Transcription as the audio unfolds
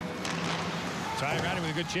Ty Ratty with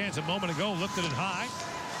a good chance a moment ago, lifted it high.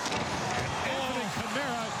 And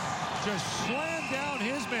Camara just slammed down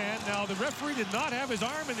his man. Now, the referee did not have his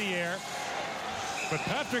arm in the air, but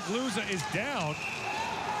Patrik Luza is down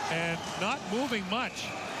and not moving much.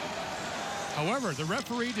 However, the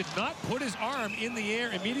referee did not put his arm in the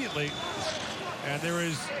air immediately, and there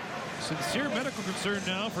is sincere medical concern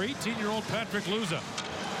now for 18-year-old Patrik Luza.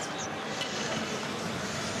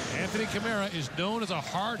 Anthony Camara is known as a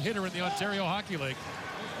hard hitter in the Ontario Hockey League.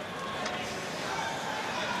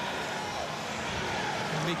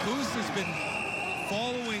 Mikuz has been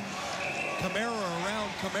following Camara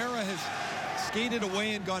around. Camara has skated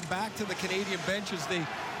away and gone back to the Canadian bench as they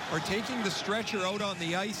are taking the stretcher out on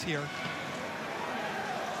the ice here.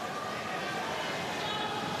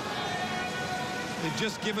 They've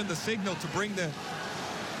just given the signal to bring the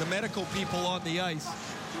medical people on the ice.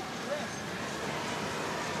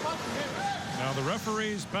 Now the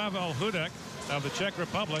referees Pavel Hudek of the Czech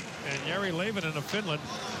Republic and Jari Lehtinen of Finland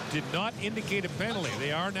did not indicate a penalty.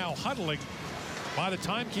 They are now huddling by the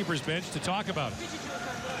timekeeper's bench to talk about it.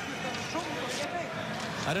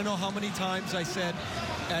 I don't know how many times I said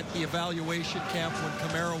at the evaluation camp when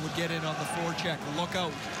Camara would get in on the forecheck, look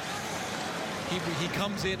out. He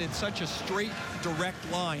comes in such a straight,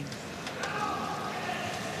 direct line.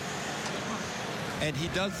 And he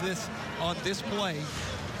does this on this play.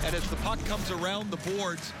 And as the puck comes around the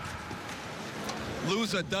boards,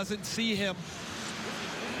 Luza doesn't see him,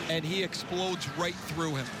 and he explodes right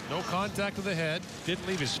through him. No contact with the head, didn't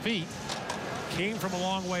leave his feet, came from a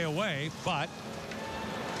long way away, but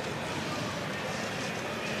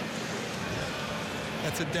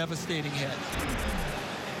that's a devastating hit.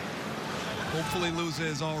 Hopefully Luza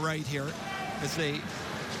is all right here as they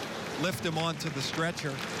lift him onto the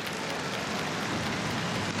stretcher.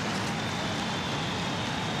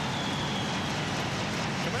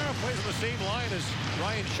 Camara plays on the same line as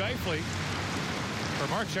Ryan Scheifele, or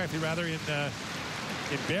Mark Scheifele rather, in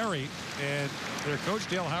Barrie, and their coach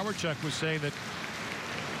Dale Howardchuk was saying that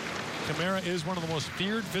Camara is one of the most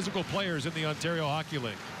feared physical players in the Ontario Hockey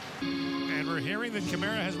League. And we're hearing that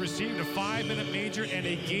Camara has received a 5-minute major and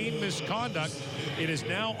a game misconduct. It is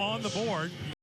now on the board.